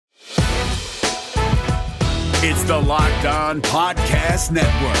It's the Locked On Podcast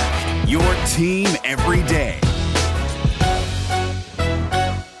Network, your team every day.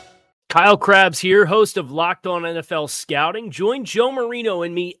 Kyle Krabs here, host of Locked On NFL Scouting. Join Joe Marino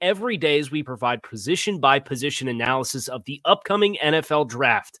and me every day as we provide position-by-position analysis of the upcoming NFL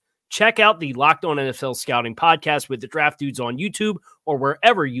Draft. Check out the Locked On NFL Scouting podcast with the Draft Dudes on YouTube or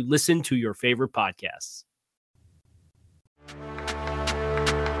wherever you listen to your favorite podcasts.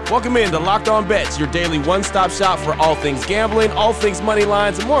 Welcome in to Locked On Bets, your daily one-stop shop for all things gambling, all things money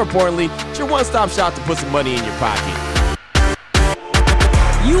lines, and more importantly, it's your one-stop shop to put some money in your pocket.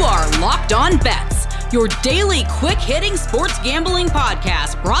 You are Locked On Bets, your daily quick-hitting sports gambling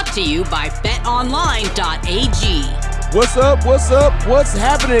podcast brought to you by BetOnline.ag. What's up? What's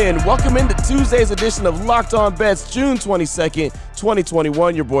happening? Welcome into Tuesday's edition of Locked On Bets, June 22nd,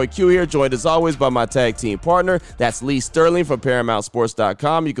 2021. Your boy Q here, joined as always by my tag team partner. That's Lee Sterling from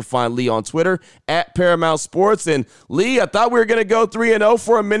ParamountSports.com. You can find Lee on Twitter at Paramount Sports. And Lee, I thought we were going to go 3-0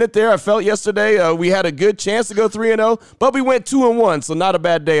 for a minute there. I felt yesterday we had a good chance to go 3-0, but we went 2-1, so not a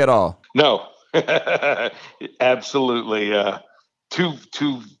bad day at all. No, absolutely. Two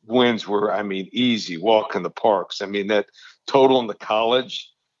wins were, easy walk in the parks. That total in the college,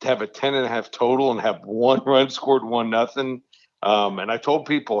 to have a 10.5 total and have one run scored 1-0. And I told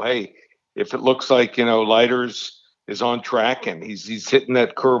people, hey, if it looks like, Lighters is on track and he's hitting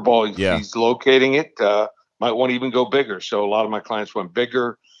that curveball, he's locating it, might want to even go bigger. So a lot of my clients went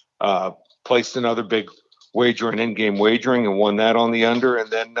bigger, placed another big wager in in-game wagering and won that on the under.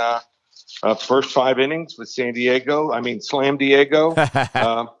 And then first 5 innings with Slam Diego.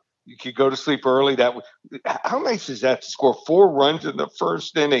 You could go to sleep early. How nice is that to score 4 runs in the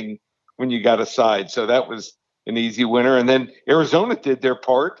first inning when you got a side? So that was an easy winner. And then Arizona did their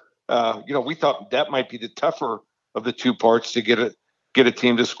part. We thought that might be the tougher of the 2 parts to get a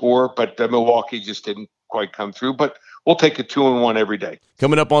team to score, but Milwaukee just didn't quite come through. But we'll take a 2-1 every day.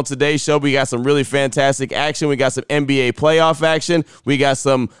 Coming up on today's show, we got some really fantastic action. We got some NBA playoff action. We got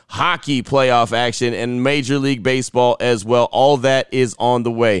some hockey playoff action and Major League Baseball as well. All that is on the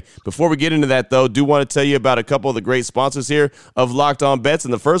way. Before we get into that, though, do want to tell you about a couple of the great sponsors here of Locked On Bets.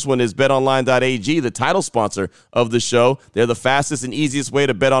 And the first one is BetOnline.ag, the title sponsor of the show. They're the fastest and easiest way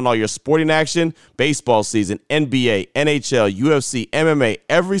to bet on all your sporting action, baseball season, NBA, NHL, UFC, MMA,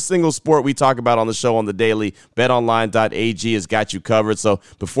 every single sport we talk about on the show on the daily. BetOnline.ag has got you covered. So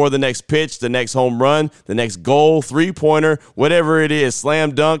before the next pitch, the next home run, the next goal, 3-pointer, whatever it is,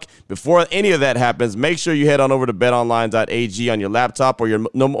 slam dunk, before any of that happens, make sure you head on over to betonline.ag on your laptop or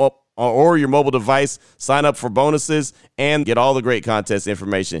your mobile device. Sign up for bonuses and get all the great contest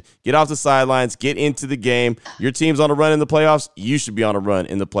information. Get off the sidelines, get into the game. Your team's on a run in the playoffs. You should be on a run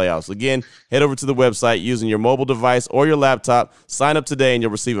in the playoffs. Again, head over to the website using your mobile device or your laptop. Sign up today and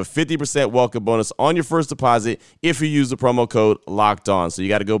you'll receive a 50% welcome bonus on your first deposit if you use the promo code LOCKEDON. So you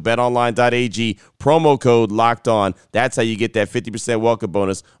got to go betonline.ag, promo code LOCKEDON. That's how you get that 50% welcome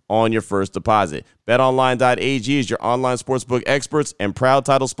bonus on your first deposit. BetOnline.ag is your online sportsbook experts and proud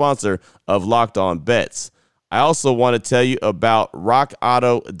title sponsor of Locked On Bets. I also want to tell you about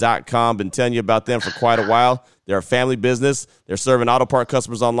RockAuto.com. Been telling you about them for quite a while. They're a family business. They're serving auto part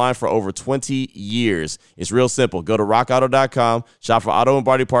customers online for over 20 years. It's real simple. Go to RockAuto.com, shop for auto and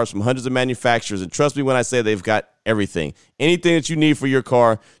body parts from hundreds of manufacturers, and trust me when I say they've got everything. Anything that you need for your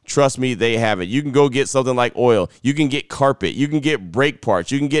car, trust me, they have it. You can go get something like oil. You can get carpet. You can get brake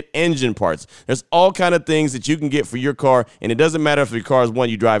parts. You can get engine parts. There's all kind of things that you can get for your car, and it doesn't matter if your car is one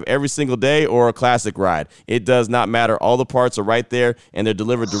you drive every single day or a classic ride. It does not matter. All the parts are right there, and they're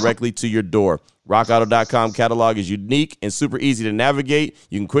delivered directly to your door. RockAuto.com catalog is unique and super easy to navigate.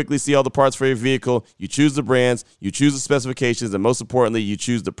 You can quickly see all the parts for your vehicle. You choose the brands, you choose the specifications, and most importantly, you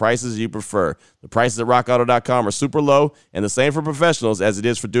choose the prices you prefer. The prices at RockAuto.com are super low, and the same for professionals as it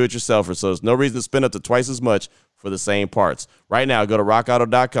is for do-it-yourselfers, so there's no reason to spend up to twice as much for the same parts. Right now, go to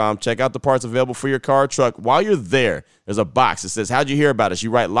RockAuto.com, check out the parts available for your car or truck. While you're there, there's a box that says, how'd you hear about us?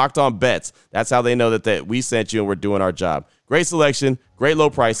 You write Locked On Bets. That's how they know that we sent you and we're doing our job. Great selection, great low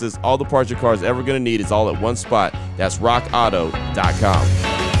prices. All the parts your car is ever going to need is all at one spot. That's RockAuto.com.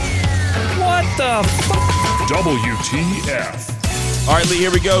 What the fuck? WTF. All right, Lee,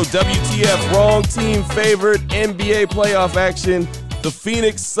 here we go. WTF, wrong team favored NBA playoff action. The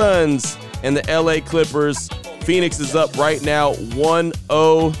Phoenix Suns and the LA Clippers. Phoenix is up right now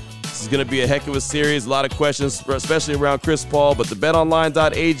 1-0. This is going to be a heck of a series. A lot of questions, especially around Chris Paul. But the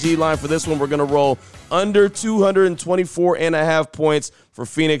BetOnline.ag line for this one, we're going to roll under 224.5 points for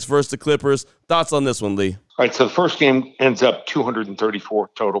Phoenix versus the Clippers. Thoughts on this one, Lee? All right, so the first game ends up 234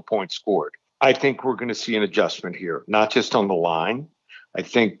 total points scored. I think we're going to see an adjustment here, not just on the line. I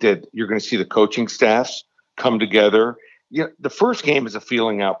think that you're going to see the coaching staffs come together. The first game is a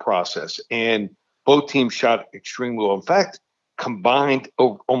feeling out process, and both teams shot extremely well. In fact, combined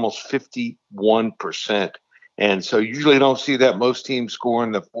almost 51%. And so usually don't see that. Most teams score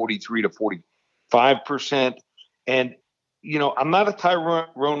in the 43 to 45%. And, I'm not a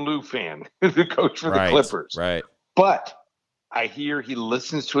Tyronn Lue fan, the coach for the Clippers. Right. But I hear he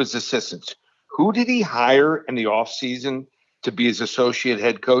listens to his assistants. Who did he hire in the offseason to be his associate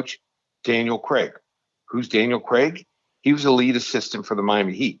head coach? Daniel Craig. Who's Daniel Craig? He was a lead assistant for the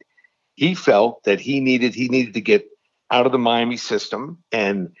Miami Heat. He felt that he needed to get out of the Miami system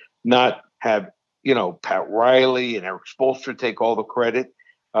and not have, Pat Riley and Eric Spoelstra take all the credit.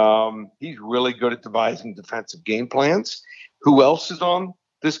 He's really good at devising defensive game plans. Who else is on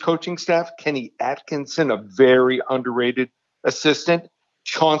this coaching staff? Kenny Atkinson, a very underrated assistant.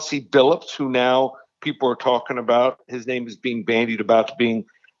 Chauncey Billups, who now people are talking about. His name is being bandied about to being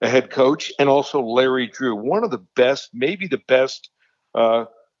a head coach. And also Larry Drew, one of the best, maybe the best,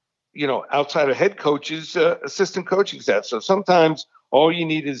 outside of head coaches, assistant coaching staff. So sometimes all you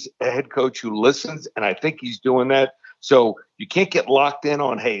need is a head coach who listens, and I think he's doing that. So you can't get locked in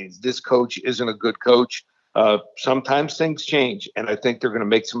on, hey, this coach isn't a good coach. Sometimes things change, and I think they're going to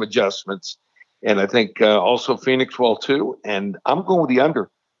make some adjustments. And I think also Phoenix will too. And I'm going with the under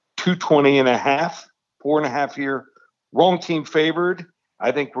 220.5, 4.5 here. Wrong team favored.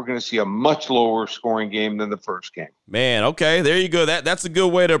 I think we're going to see a much lower scoring game than the first game. Man, okay, there you go. That's a good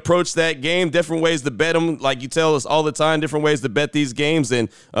way to approach that game. Different ways to bet them, like you tell us all the time, different ways to bet these games. And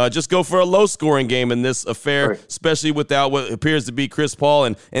just go for a low-scoring game in this affair, especially without what appears to be Chris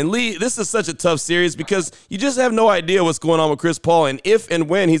Paul. And Lee, this is such a tough series because you just have no idea what's going on with Chris Paul and if and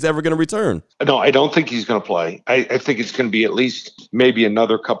when he's ever going to return. No, I don't think he's going to play. I think it's going to be at least maybe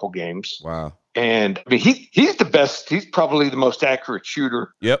another couple games. Wow. And I mean, he's the best. He's probably the most accurate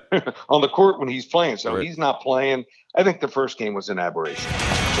shooter on the court when he's playing. So he's not playing. I think the first game was an aberration.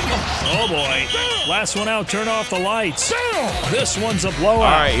 Oh, boy. Last one out. Turn off the lights. This one's a blowout.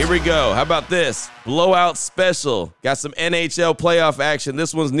 All right, here we go. How about this? Blowout special. Got some NHL playoff action.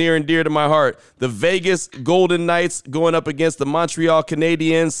 This one's near and dear to my heart. The Vegas Golden Knights going up against the Montreal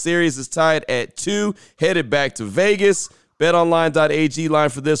Canadiens. Series is tied at 2. Headed back to Vegas. BetOnline.ag line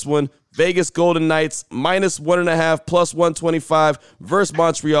for this one. Vegas Golden Knights -1.5 plus 125 versus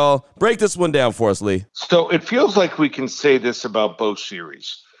Montreal. Break this one down for us, Lee. So it feels like we can say this about both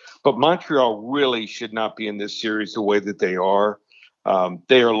series, but Montreal really should not be in this series the way that they are.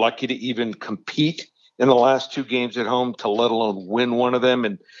 They are lucky to even compete in the last 2 games at home, to let alone win one of them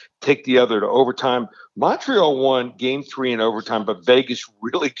and take the other to overtime. Montreal won game 3 in overtime, but Vegas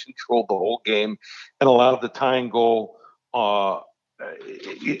really controlled the whole game and allowed the tying goal.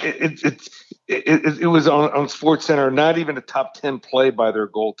 It was on SportsCenter, not even a top 10 play by their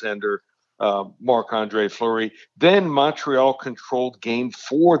goaltender, Marc-Andre Fleury. Then Montreal controlled game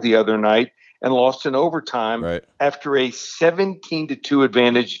 4 the other night and lost in overtime after a 17-2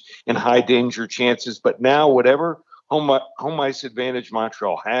 advantage in high danger chances. But now whatever home ice advantage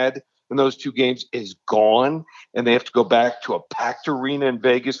Montreal had in those 2 games is gone, and they have to go back to a packed arena in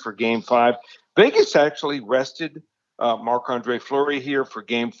Vegas for game 5. Vegas actually rested Marc-Andre Fleury here for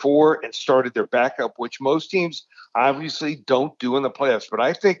game 4 and started their backup, which most teams obviously don't do in the playoffs. But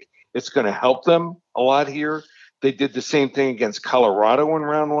I think it's going to help them a lot here. They did the same thing against Colorado in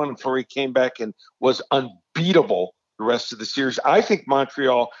round 1, and Fleury came back and was unbeatable the rest of the series. I think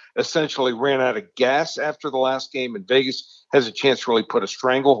Montreal essentially ran out of gas after the last game, and Vegas has a chance to really put a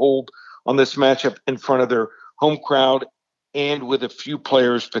stranglehold on this matchup in front of their home crowd. And with a few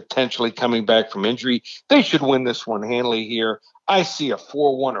players potentially coming back from injury, they should win this one handily here. I see a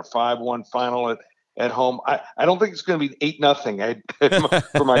 4-1 or 5-1 final at home. I don't think it's going to be 8-0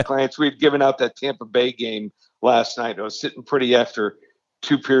 for my clients. We had given out that Tampa Bay game last night. I was sitting pretty after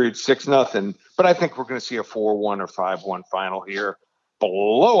 2 periods, 6-0. But I think we're going to see a 4-1 or 5-1 final here.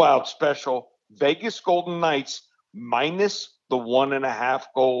 Blowout special. Vegas Golden Knights minus the 1.5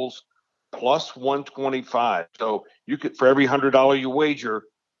 goals. Plus 125. So you could, for every $100 you wager,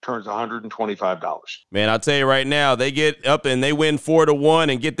 turns $125. Man, I'll tell you right now, they get up and they win 4-1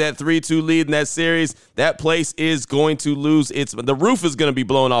 and get that 3-2 lead in that series. That place is going to lose the roof is going to be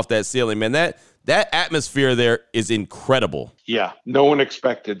blown off that ceiling, man. That atmosphere there is incredible. Yeah, no one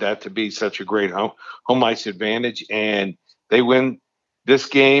expected that to be such a great home ice advantage, and they win this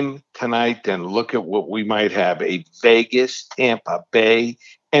game tonight. And look at what we might have: a Vegas Tampa Bay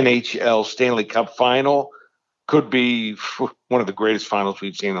NHL Stanley Cup final. Could be one of the greatest finals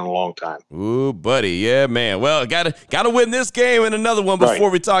we've seen in a long time. Ooh, buddy. Yeah, man. Well, gotta win this game and another one before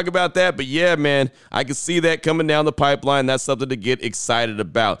we talk about that. But yeah, man, I can see that coming down the pipeline. That's something to get excited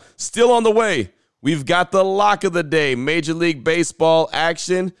about. Still on the way, we've got the lock of the day, Major League Baseball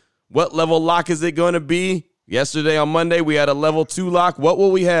action. What level lock is it going to be? Yesterday on Monday, we had a level 2 lock. What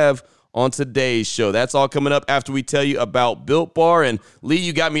will we have on today's show? That's all coming up after we tell you about Built Bar. And Lee,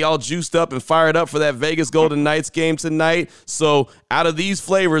 you got me all juiced up and fired up for that Vegas Golden Knights game tonight. So out of these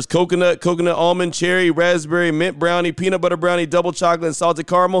flavors, coconut, almond, cherry, raspberry, mint brownie, peanut butter brownie, double chocolate, and salted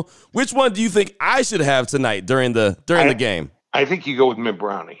caramel, which one do you think I should have tonight during the game? I think you go with mint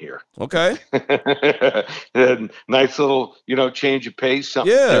brownie here. Okay. Nice little, change of pace,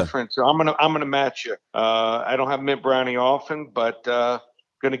 something different. So I'm gonna match you. I don't have mint brownie often, but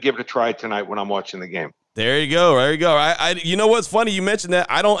going to give it a try tonight when I'm watching the game. There you go. You know what's funny? You mentioned that.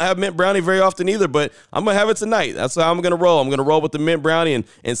 I don't have mint brownie very often either, but I'm going to have it tonight. That's how I'm going to roll. I'm going to roll with the mint brownie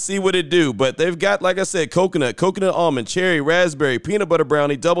and see what it do. But they've got, like I said, coconut almond, cherry, raspberry, peanut butter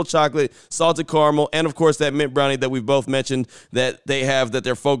brownie, double chocolate, salted caramel, and, of course, that mint brownie that we've both mentioned that they have that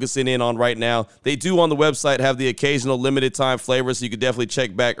they're focusing in on right now. They do on the website have the occasional limited time flavor, so you could definitely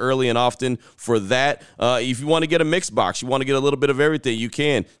check back early and often for that. If you want to get a mix box, you want to get a little bit of everything, you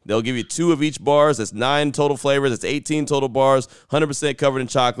can. They'll give you 2 of each bars. That's 9 total flavors. It's 18 total bars, 100% covered in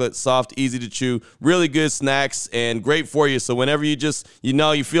chocolate, soft, easy to chew, really good snacks, and great for you. So whenever you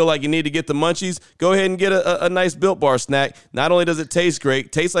feel like you need to get the munchies, go ahead and get a nice Built Bar snack. Not only does it taste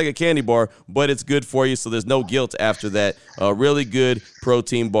great, tastes like a candy bar, but it's good for you, so there's no guilt after that. A really good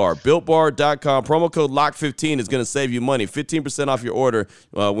protein bar. BuiltBar.com. Promo code LOCK15 is going to save you money, 15% off your order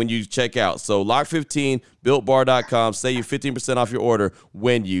when you check out. So LOCK15, BuiltBar.com, save you 15% off your order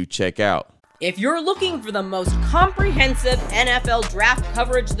when you check out. If you're looking for the most comprehensive NFL draft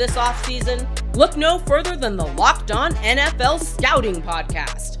coverage this offseason, look no further than the Locked On NFL Scouting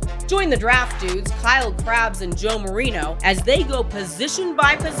Podcast. Join the draft dudes, Kyle Krabs and Joe Marino, as they go position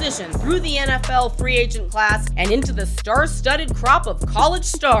by position through the NFL free agent class and into the star-studded crop of college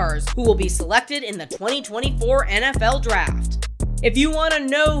stars who will be selected in the 2024 NFL Draft. If you want to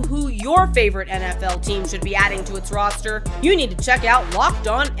know who your favorite NFL team should be adding to its roster, you need to check out Locked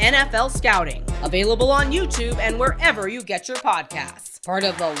On NFL Scouting, available on YouTube and wherever you get your podcasts. Part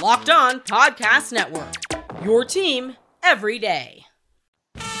of the Locked On Podcast Network, your team every day.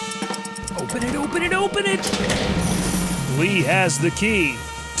 Open it. Lee has the key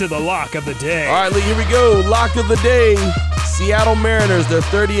to the lock of the day. All right, Lee, here we go. Lock of the day. Seattle Mariners, they're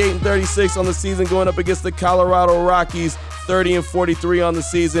 38-36 on the season, going up against the Colorado Rockies, 30-43 on the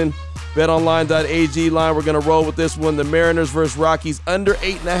season. BetOnline.ag line, we're going to roll with this one. The Mariners versus Rockies, under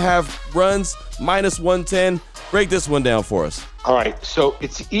 8.5 runs, minus 110. Break this one down for us. All right, so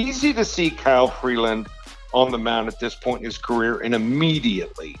it's easy to see Kyle Freeland on the mound at this point in his career and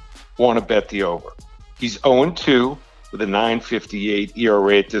immediately want to bet the over. He's 0-2 with a 9.58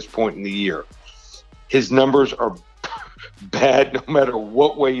 ERA at this point in the year. His numbers are bad no matter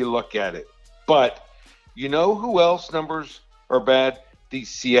what way you look at it. But you know who else numbers are bad? The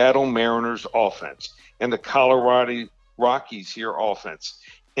Seattle Mariners offense and the Colorado Rockies here offense.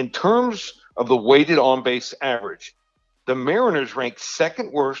 In terms of the weighted on-base average, the Mariners rank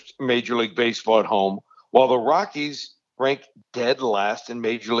second worst in Major League Baseball at home, while the Rockies rank dead last in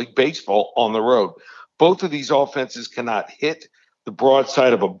Major League Baseball on the road. Both of these offenses cannot hit the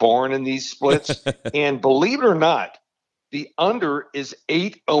broadside of a barn in these splits. And believe it or not, the under is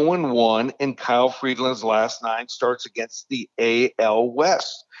 8-0-1 in Kyle Freeland's last 9 starts against the AL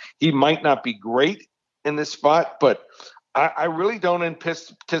West. He might not be great in this spot, but I really don't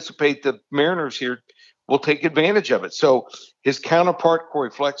anticipate the Mariners here will take advantage of it. So his counterpart, Corey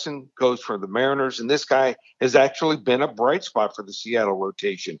Flexen, goes for the Mariners, and this guy has actually been a bright spot for the Seattle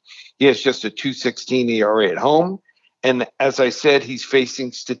rotation. He has just a 2.16 ERA at home. And as I said, he's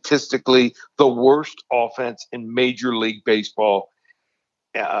facing statistically the worst offense in Major League Baseball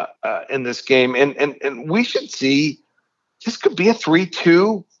in this game. And we should see this could be a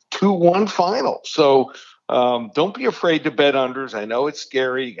 3-2, 2-1 final. So don't be afraid to bet unders. I know it's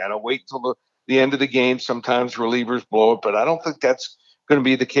scary. You got to wait till the end of the game. Sometimes relievers blow it, but I don't think that's going to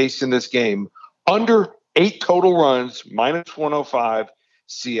be the case in this game. Under 8 total runs, minus 105,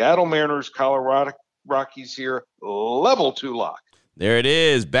 Seattle Mariners, Colorado Rockies here, level 2 lock. There it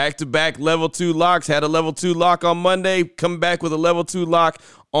is. Back-to-back level 2 locks. Had a level 2 lock on Monday. Come back with a level 2 lock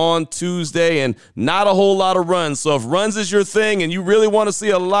on Tuesday, and not a whole lot of runs. So if runs is your thing and you really want to see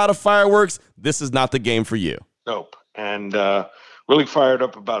a lot of fireworks, this is not the game for you. Nope. And really fired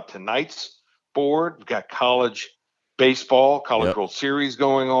up about tonight's board. We've got college baseball, college World Series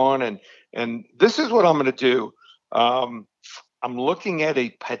going on, and this is what I'm going to do. I'm looking at a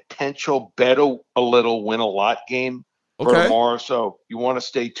potential bet a little, win a lot game for tomorrow. So you want to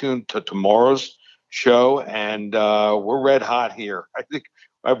stay tuned to tomorrow's show, and we're red hot here. I think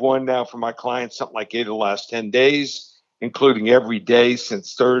I've won now for my clients something like 8 of the last 10 days, including every day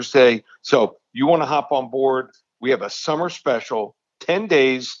since Thursday. So you want to hop on board. We have a summer special, 10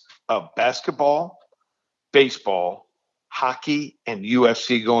 days of basketball, baseball, hockey, and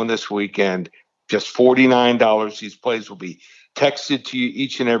UFC going this weekend. Just $49. These plays will be texted to you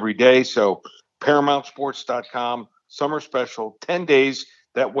each and every day. So ParamountSports.com, summer special, 10 days.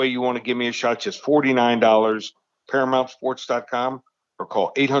 That way you want to give me a shot, just $49, ParamountSports.com, or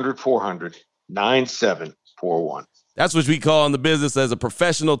call 800-400-9741. That's what we call in the business as a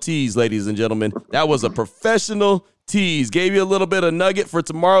professional tease, ladies and gentlemen. That was a professional tease. Gave you a little bit of nugget for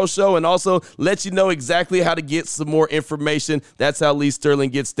tomorrow's show and also let you know exactly how to get some more information. That's how Lee Sterling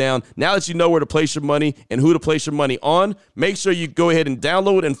gets down. Now that you know where to place your money and who to place your money on, make sure you go ahead and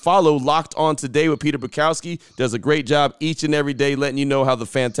download and follow Locked On Today with Peter Bukowski. Does a great job each and every day letting you know how the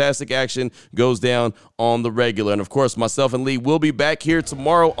fantastic action goes down on the regular. And, of course, myself and Lee will be back here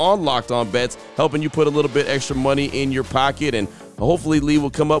tomorrow on Locked On Bets, helping you put a little bit extra money in your pocket. And hopefully Lee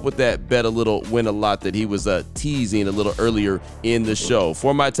will come up with that bet a little, win a lot that he was teasing a little earlier in the show.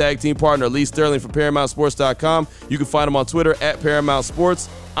 For my tag team partner, Lee Sterling from ParamountSports.com, you can find him on Twitter at Paramount Sports.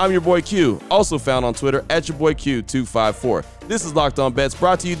 I'm your boy Q, also found on Twitter at your boy Q254. This is Locked On Bets,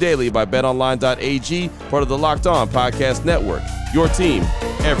 brought to you daily by BetOnline.ag, part of the Locked On Podcast Network. Your team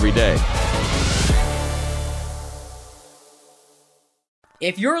every day.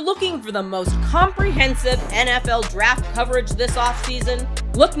 If you're looking for the most comprehensive NFL draft coverage this offseason,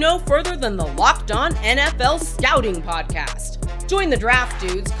 look no further than the Locked On NFL Scouting Podcast. Join the draft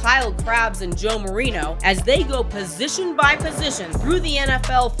dudes, Kyle Krabs and Joe Marino, as they go position by position through the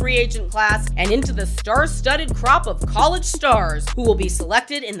NFL free agent class and into the star-studded crop of college stars who will be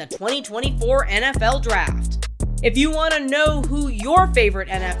selected in the 2024 NFL Draft. If you want to know who your favorite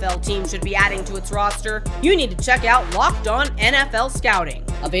NFL team should be adding to its roster, you need to check out Locked On NFL Scouting,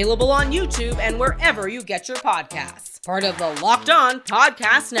 available on YouTube and wherever you get your podcasts. Part of the Locked On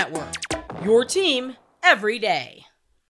Podcast Network, your team every day.